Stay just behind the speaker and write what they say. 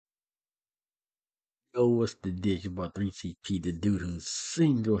Yo, what's the dish about 3CP, the dude who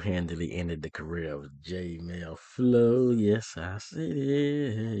single-handedly ended the career of Jmellflo? Yes, I said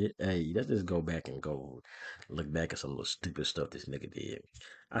it. Hey, let's just go back and go look back at some of the stupid stuff this nigga did.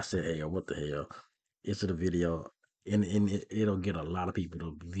 I said, hey, yo, what the hell? Into the video, and it'll get a lot of people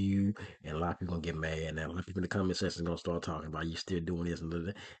to view, and a lot of people gonna get mad, and a lot of people in the comment section gonna start talking about you still doing this and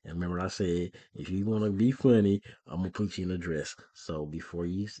that. And remember, I said if you wanna be funny, I'm gonna put you in a dress. So before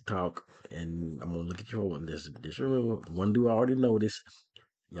you talk, and I'm gonna look at your one. This remember one dude I already noticed.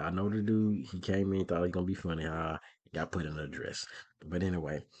 Y'all know the dude. He came in, thought he was gonna be funny. Got put in a dress. But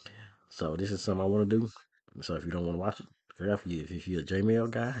anyway, so this is something I want to do. So if you don't want to watch it, fair enough. If you're a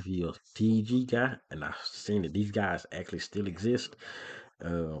JML guy, if you're a TG guy, and I've seen that these guys actually still exist,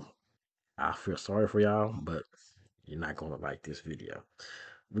 uh, I feel sorry for y'all, but you're not gonna like this video.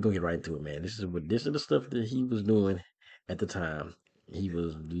 We're gonna get right into it, man. This is the stuff that he was doing at the time. He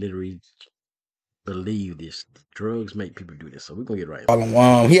was literally believe this. Drugs make people do this. So we're gonna get right into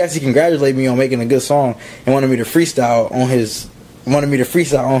it. He actually congratulated me on making a good song and wanted me to freestyle on his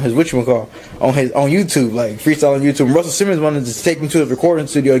whatchamacall on YouTube, like freestyle on YouTube. And Russell Simmons wanted to take me to the recording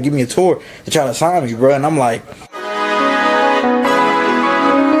studio and give me a tour to try to sign me, bro. And I'm like,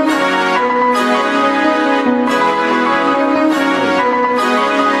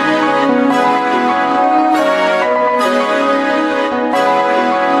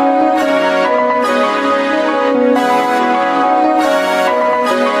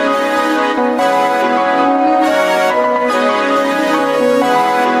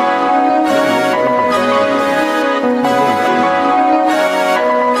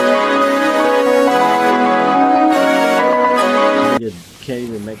 Can't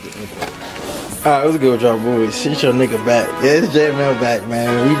even make the intro. alright, it was a good job, boys. Shit your nigga back. Yeah, it's JML back,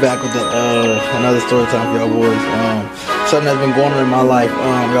 man. We back with the another story time for y'all boys. Something that's been going on in my life.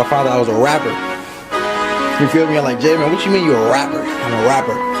 Y'all found out I was a rapper. You feel me? I'm like, JML, what you mean you a rapper? I'm a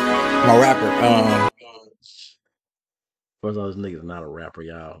rapper. I'm a rapper. First of all, this nigga's not a rapper,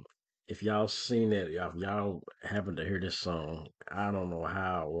 y'all. If y'all seen that, y'all happen to hear this song, I don't know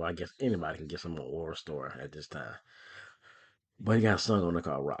how. Well, I guess anybody can get some War Store at this time. But he got a song on it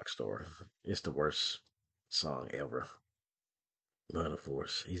called Rockstar. It's the worst song ever. But of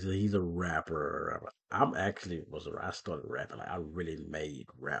course, he's a rapper. I started rapping. Like I really made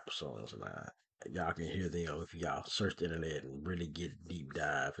rap songs, and y'all can hear them if y'all search the internet and really get deep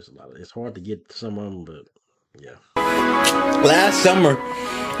dive. It's hard to get some of them, but yeah. Last summer,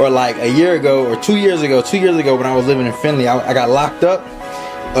 or like a year ago, or 2 years ago, when I was living in Finley, I got locked up.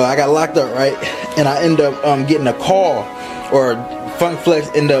 Right? And I ended up getting a call, or Funk Flex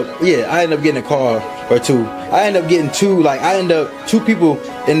I ended up getting a call or two. Two people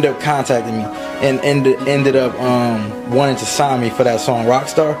ended up contacting me and ended up wanting to sign me for that song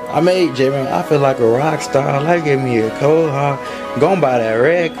Rockstar. I made J-Man, I feel like a rock star, like give me a cold heart, going by that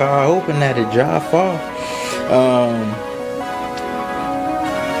red car, hoping that it drive far.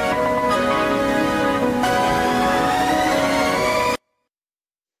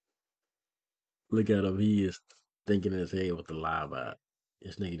 Look at him. He is thinking in his head with the live out.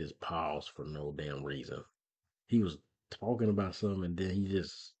 This nigga just paused for no damn reason. He was talking about something and then he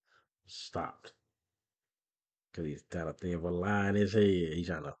just stopped. Because he's trying to think of a lie in his head. He's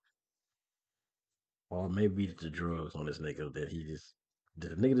trying to, or maybe it's the drugs on this nigga that the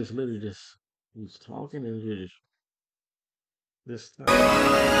nigga just literally just, he was talking and just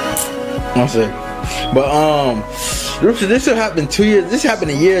One sec. But this happened 2 years. This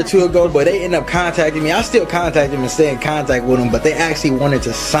happened a year or two ago. But they ended up contacting me. I still contact them and stay in contact with them. But they actually wanted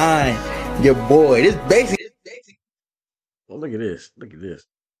to sign your boy. This basically. Well, look at this. Look at this.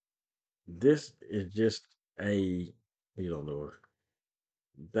 This is just you don't know.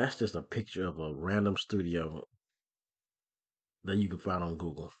 That's just a picture of a random studio that you can find on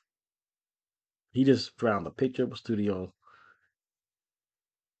Google. He just found a picture of a studio,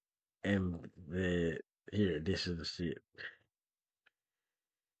 and this is the shit.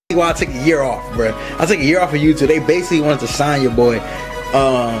 Well, I took a year off, bro. I took a year off of YouTube. They basically wanted to sign your boy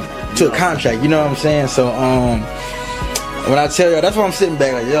to a contract. You know what I'm saying? So when I tell y'all, that's why I'm sitting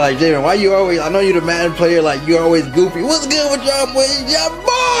back like, you're like, Javen, why you always? I know you're the Madden player, like you always goofy. What's good with y'all boys? Your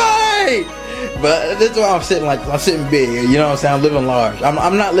boy. But that's why I'm sitting big. You know what I'm saying? I'm living large.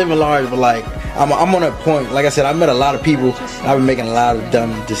 I'm not living large, but like I'm on a point. Like I said, I met a lot of people. I've been making a lot of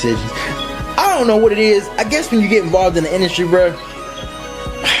dumb decisions. I don't know what it is. I guess when you get involved in the industry, bro.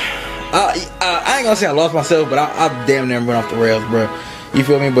 I ain't gonna say I lost myself, but I damn near went off the rails, bro. You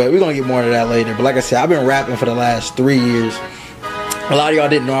feel me? But we're gonna get more into that later. But like I said, I've been rapping for the last 3 years. A lot of y'all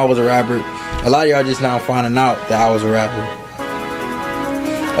didn't know I was a rapper. A lot of y'all just now finding out that I was a rapper.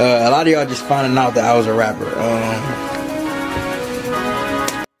 A lot of y'all just finding out that I was a rapper.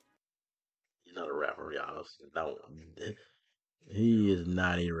 He's not a rapper, y'all. Don't. He is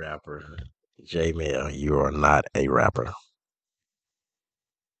not a rapper. Jmell, you are not a rapper.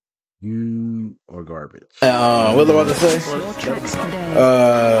 You are garbage. What was I about to say?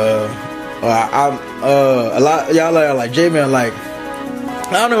 I'm a lot y'all are like Jmellflo, like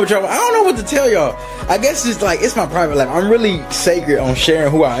I don't know what y'all. I don't know what to tell y'all. I guess it's like it's my private life. I'm really sacred on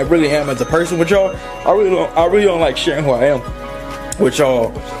sharing who I really am as a person with y'all. I really don't like sharing who I am with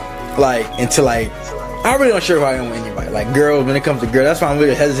y'all. Like until like I really don't share who I am with anybody. Like girls, when it comes to girls, that's why I'm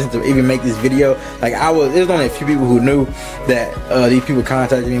really hesitant to even make this video. Like there's only a few people who knew that these people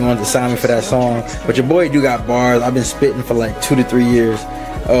contacted me, wanted to sign me for that song. But your boy do got bars. I've been spitting for like 2 to 3 years.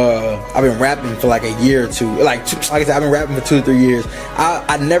 I've been rapping for like a year or two. Like I said, I've been rapping for 2 to 3 years.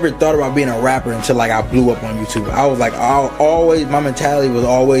 I never thought about being a rapper until like I blew up on YouTube. I was like, my mentality was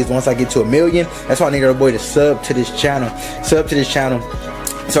always once I get to 1 million, that's why I needed a boy to sub to this channel.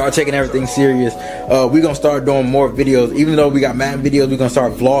 Start taking everything serious. We're gonna start doing more videos. Even though we got Madden videos, we're gonna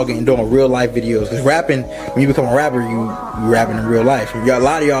start vlogging and doing real life videos. Cause rapping, when you become a rapper, you rapping in real life. A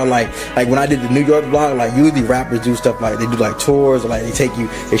lot of y'all like when I did the New York vlog, like usually rappers do stuff like they do like tours, or like they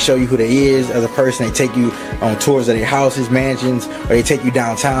show you who they is as a person. They take you on tours of their houses, mansions, or they take you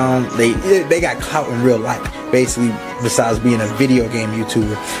downtown. They got clout in real life, basically. Besides being a video game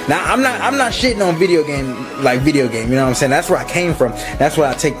YouTuber. Now I'm not shitting on video game, you know what I'm saying? That's where I came from. That's what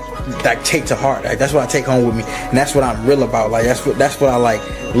I take to heart. Like that's what I take home with me. And that's what I'm real about. Like that's what I like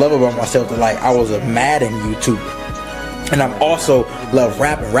love about myself, that like I was a Madden YouTuber. And I'm also love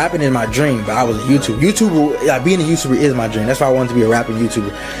rapping. Rapping is my dream, but I was a YouTuber. Like being a YouTuber is my dream. That's why I wanted to be a rapping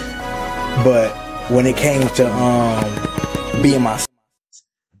YouTuber. But when it came to being my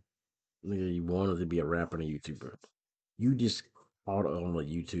Nigga, you wanted to be a rapper and a YouTuber. You just caught on the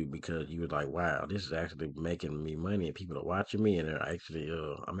YouTube because you was like, wow, this is actually making me money and people are watching me and they're actually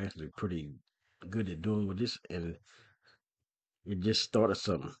I'm actually pretty good at doing with this, and you just started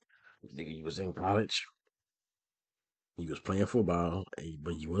something. Nigga, you was in college, you was playing football,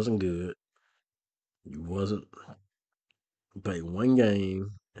 but you wasn't good. You wasn't played one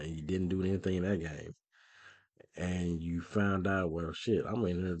game and you didn't do anything in that game. And you found out, well shit, I'm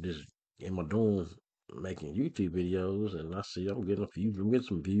in there just in my dorm making YouTube videos, and I see I'm getting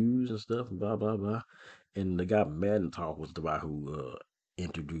some views and stuff, and blah blah blah. And the guy Madden Talk was the guy who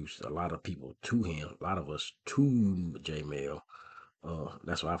introduced a lot of people to him, a lot of us to J Mail.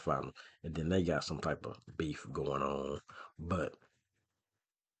 That's what I found. And then they got some type of beef going on. But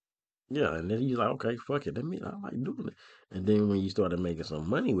yeah, and then he's like, okay, fuck it. I like doing it. And then when you started making some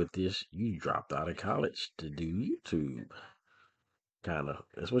money with this, you dropped out of college to do YouTube. Kind of.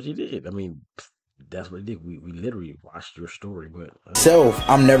 That's what you did. I mean, that's what it did. We literally watched your story, but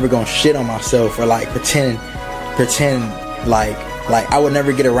I'm never gonna shit on myself or like pretend like I would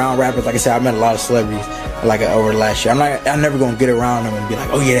never get around rappers. Like I said, I met a lot of celebrities like over the last year. I'm never gonna get around them and be like,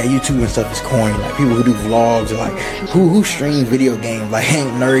 oh yeah, that YouTube and stuff is corny. Like people who do vlogs or like who stream video games like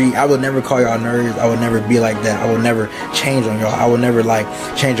ain't nerdy. I would never call y'all nerds. I would never be like that. I would never change on y'all. I would never like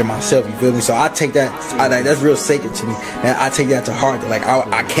change on myself. You feel me? So I take that. That's real sacred to me, and I take that to heart. That like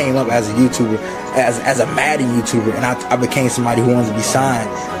I came up as a YouTuber, as a Madden YouTuber, and I became somebody who wanted to be signed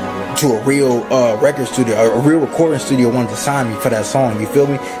to a real record studio, a real recording studio wanted to sign me for that song. You feel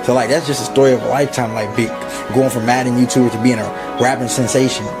me? So like that's just a story of a lifetime. Like going from Madden YouTuber to being a rapping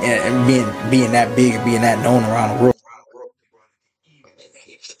sensation and being that big and being that known around the world.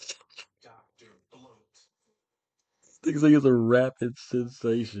 things like it's a rapid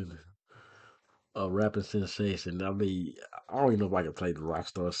sensation. A rapid sensation. I mean, I don't even know if I can play the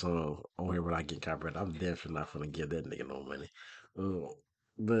Rockstar song on here without getting copyrighted. I'm definitely not gonna give that nigga no money. Uh,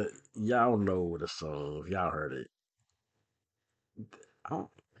 but y'all know the song. If y'all heard it, I don't,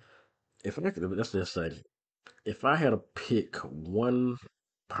 if I could, let's just say, if I had to pick one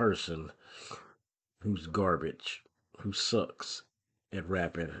person who's garbage, who sucks at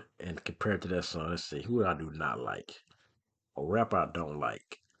rapping, and compared to that song, let's see, who I do not like, a rapper I don't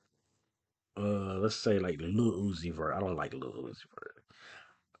like. Let's say like Lil Uzi Vert. I don't like Lil Uzi Vert.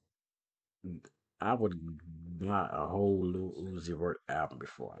 I would buy a whole Lil Uzi Vert album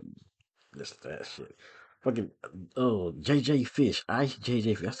before I listen to that shit. Fucking JJ Fish, Ice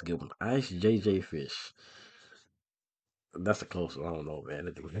JJ Fish. That's a good one. Ice JJ Fish. That's a close one. I don't know,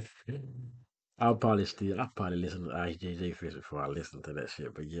 man. I'll probably listen to Ice JJ Fish before I listen to that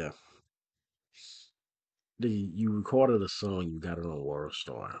shit. But yeah, you recorded a song, you got it on World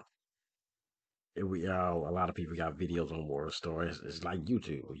Star. A lot of people got videos on World Star. It's like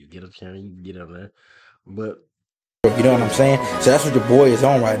YouTube. You get a channel, you can get on there. But You know what I'm saying? So that's what your boy is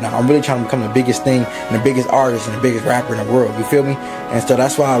on right now. I'm really trying to become the biggest thing and the biggest artist and the biggest rapper in the world. You feel me? And so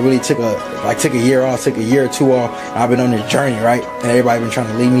that's why I really took a year off, took a year or two off. And I've been on this journey, right? And everybody been trying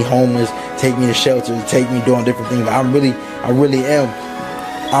to leave me homeless, take me to shelters, take me doing different things. But I really am.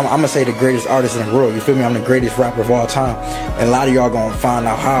 I'm gonna say the greatest artist in the world. You feel me? I'm the greatest rapper of all time. And a lot of y'all gonna find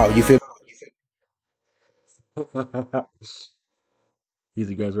out how. You feel me? He's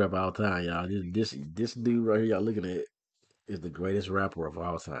the greatest rapper of all time, y'all. This dude right here, y'all looking at, is the greatest rapper of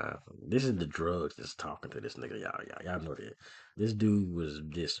all time. This is the drugs that's talking to this nigga, y'all know that. This dude was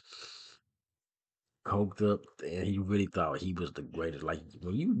just coked up, and he really thought he was the greatest. Like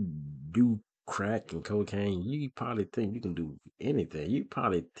when you do crack and cocaine, you probably think you can do anything. He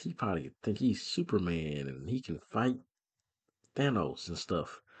probably think he's Superman and he can fight Thanos and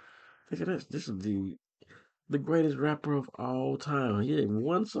stuff. Look at this. This is the greatest rapper of all time. He had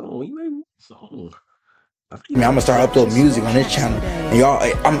one song. He made one song. I think he I'm made gonna like start uploading 7 music on this songs. channel. And y'all,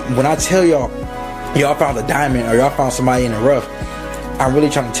 when I tell y'all, y'all found a diamond or y'all found somebody in the rough, I'm really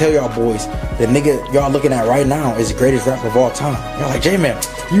trying to tell y'all boys, the nigga y'all looking at right now is the greatest rapper of all time. Y'all like, J-Man,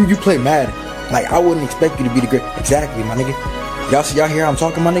 you play Madden. Like, I wouldn't expect you to be the great. Exactly, my nigga. Y'all hear how I'm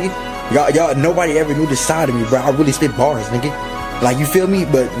talking, my nigga? Y'all, nobody ever knew this side of me, bro. I really spit bars, nigga. Like, you feel me?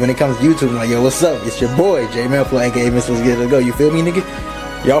 But when it comes to YouTube, I'm like, yo, what's up? It's your boy, Jmellflo, aka Mr. Let's Get It Go. You feel me, nigga?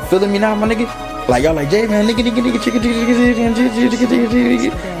 Y'all feeling me now, my nigga? Like, y'all like, J-Man, nigga.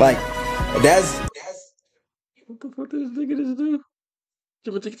 Like, that's What the fuck this nigga just do?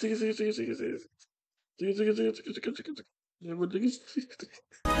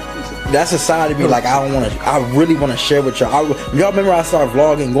 that's a side of me Oh like shit. I really want to share with y'all. Y'all remember I started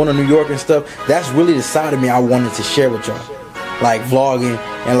vlogging, going to New York and stuff? That's really the side of me I wanted to share with y'all. Like vlogging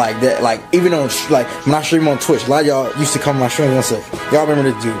and like that, like even on like when I stream on Twitch, a lot of y'all used to come to my streams and say, y'all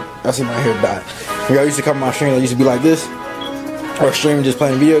remember this dude? I see my hair die. Y'all used to come to my streams, I used to be like this, or streaming just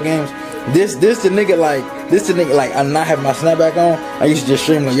playing video games. This the nigga like I'm not having my snapback on. I used to just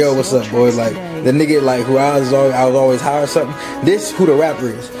stream like, yo, what's up, boy? Like the nigga like who I was always high or something. This who the rapper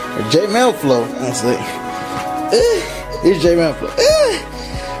is. Jmellflo. I was like, this Jmellflo.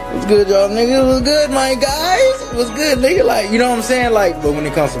 What's good, y'all niggas? What's good, my guys? What's good, nigga? Like, you know what I'm saying? Like, but when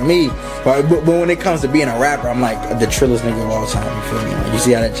it comes to me, but when it comes to being a rapper, I'm like the trillest nigga of all time. You feel me? Like, you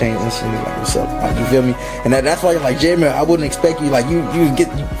see how that changed instantly? Like, what's up? Like, you feel me? And that's why, like, J-Man, I wouldn't expect you, like, you get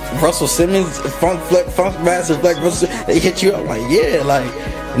Russell Simmons, Funk Master, Flex, Russell, they hit you up. Like, yeah, like,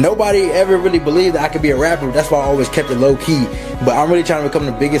 nobody ever really believed that I could be a rapper. That's why I always kept it low key. But I'm really trying to become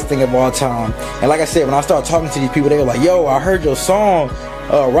the biggest thing of all time. And like I said, when I started talking to these people, they were like, yo, I heard your song,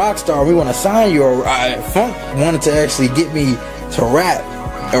 Rockstar, we want to sign you. Or Funk wanted to actually get me to rap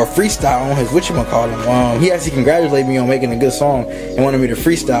or freestyle on his whatchamacallit. He actually congratulated me on making a good song and wanted me to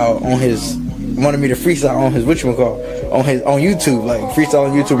freestyle on his whatchamacallit, on YouTube, like freestyle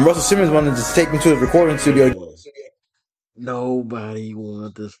on YouTube. And Russell Simmons wanted to take me to his recording studio. Man, nobody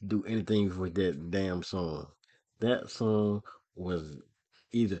wanted us to do anything for that damn song. That song was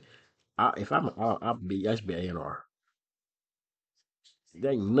either if I should be A&R.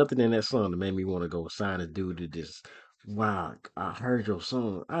 There ain't nothing in that song that made me want to go sign a dude to this. Wow, I heard your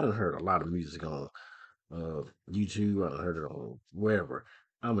song. I done heard a lot of music on YouTube. I done heard it on wherever.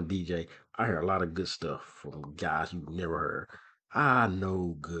 I'm a DJ. I hear a lot of good stuff from guys you've never heard. I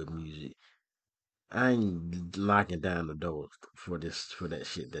know good music. I ain't knocking down the door for that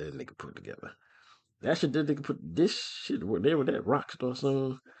shit that nigga put together. That shit that nigga put this shit where they were that Rockstar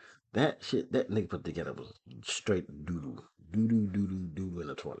song. That shit that nigga put together was straight doo doo in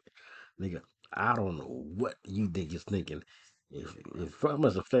the toilet. Nigga, I don't know what you think is thinking. If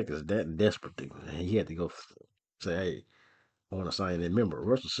Farmer's Effect is that desperate, he had to go say, hey, I want to sign that. Remember,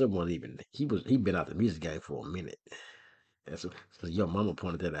 Russell Simmons wasn't even he been out the music game for a minute. That's so your mama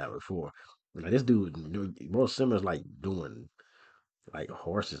pointed that out before. Like this dude, Russell Simmons, like doing like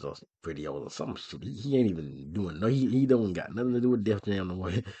horses or videos or some shit. He ain't even doing no. He don't got nothing to do with Def Jam no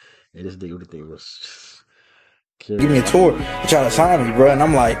way. And this nigga, everything was Give me a karaoke. tour to try to sign me, bro. And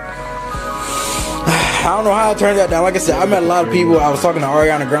I'm like, I don't know how I turned that down. Like I said, I met a lot of people. I was talking to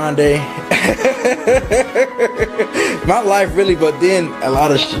Ariana Grande. My life really, but then a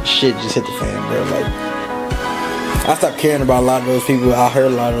lot of shit just hit the fan, bro. Like, I stopped caring about a lot of those people. I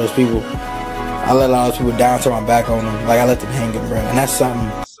heard a lot of those people. I let a lot of those people down, turn my back on them. Like, I let them hang them, bro. And that's something.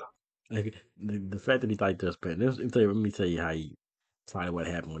 Like, the fact that he liked us, but let me tell you how he probably what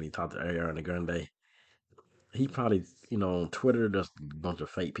happened when he talked to Ariana Grande. He probably, on Twitter, there's a bunch of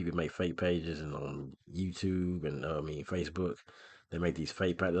fake people make fake pages, and on YouTube and Facebook, they make these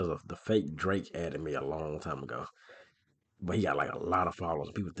fake pages. The fake Drake added me a long time ago, but he got like a lot of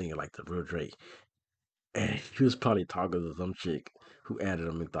followers. People thinking like the real Drake. and he was probably talking to some chick who added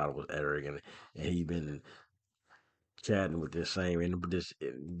him and thought it was arrogant, and he been chatting with this same and this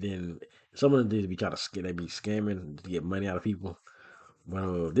then some of them dudes be trying to they be scamming to get money out of people.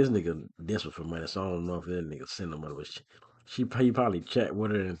 But this nigga desperate for money, so I don't know if that nigga send him money. But he probably chat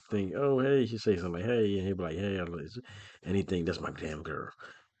with her and think, oh hey, she say something like hey, and he be like hey, and he think that's my damn girl.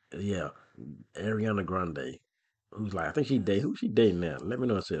 Yeah, Ariana Grande, who's like I think she date who she dating now. Let me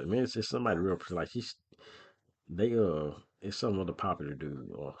know what it says. Man, it's somebody real like she's they it's some other popular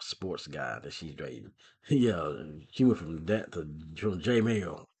dude or sports guy that she's dating. Yeah, she went from that to from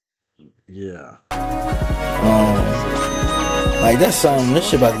Jmell. Yeah. Like that's something. This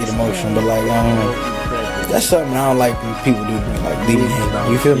shit about to get emotional, but like that's something I don't like when people do to me, like leave me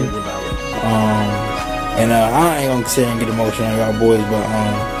hanging. You feel me? And I ain't gonna sit here and get emotional on y'all boys, but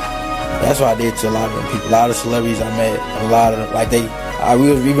that's what I did to a lot of them people, a lot of celebrities I met, a lot of like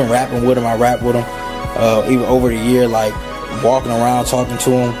we was even rapping with them. I rapped with them, even over the year, like walking around talking to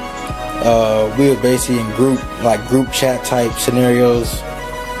them. We were basically in group chat type scenarios,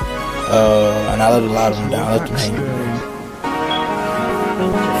 and I let a lot of them down, let them hang.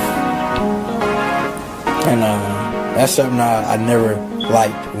 And that's something I never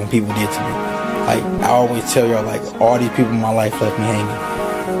liked when people did to me. Like I always tell y'all, like all these people in my life left me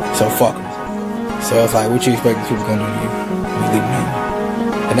hanging, so fuck them. So it's like, what you expect people gonna do to you when you leave me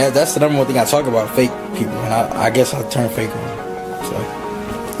hanging? And that's the number one thing I talk about, fake people. And I guess I turn fake on them. So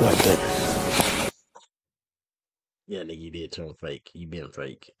like that. Yeah, nigga, you did turn fake. You been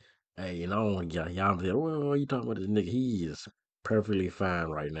fake. Hey, and I don't want y'all be like, well, you talking about this nigga? He is perfectly fine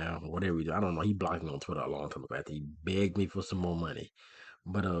right now. Whatever he do, I don't know. He blocked me on Twitter a long time ago after he begged me for some more money.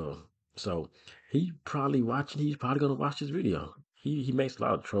 But so he probably watching. He's probably gonna watch this video. He makes a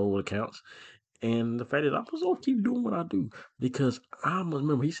lot of troll accounts, and the fact is, I'm just gonna keep doing what I do because I must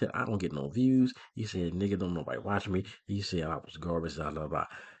remember. He said I don't get no views. He said nigga don't nobody watch me. He said I was garbage. Blah blah blah.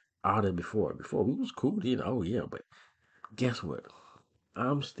 All that before. Before we was cool. You know. Oh yeah, but guess what?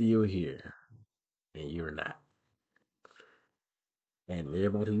 I'm still here, and you're not. And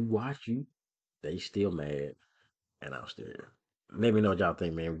everybody who watch you, they still mad, and I'm still here. Let me know what y'all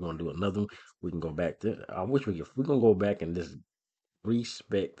think, man. We're gonna do another one. We can go back to. I wish we could. We're gonna go back and just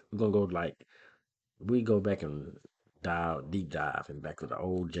respect. We're gonna go like we go back and deep dive and back to the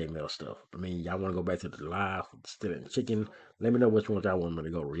old Jmell stuff. I mean, y'all want to go back to the live stealing chicken? Let me know which ones y'all want me to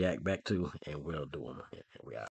go react back to, and we'll do them. And we out.